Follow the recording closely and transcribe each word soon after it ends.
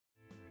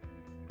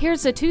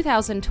Here's a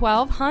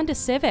 2012 Honda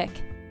Civic.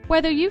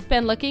 Whether you've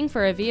been looking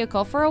for a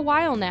vehicle for a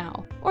while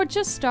now, or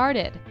just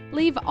started,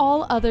 leave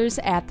all others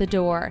at the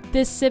door.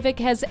 This Civic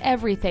has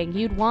everything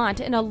you'd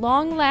want in a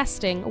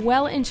long-lasting,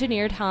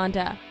 well-engineered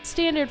Honda.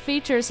 Standard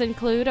features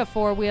include a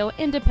 4-wheel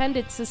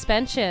independent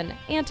suspension,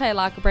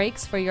 anti-lock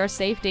brakes for your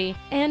safety,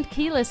 and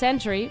keyless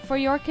entry for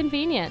your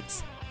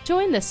convenience.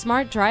 Join the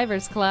Smart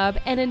Drivers Club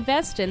and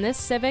invest in this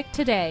Civic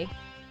today.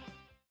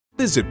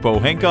 Visit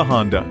Pohanka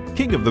Honda,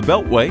 King of the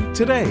Beltway,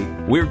 today.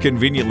 We're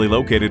conveniently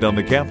located on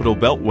the Capitol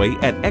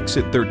Beltway at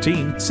Exit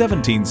 13,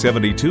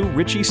 1772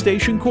 Ritchie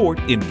Station Court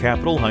in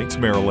Capitol Heights,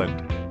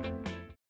 Maryland.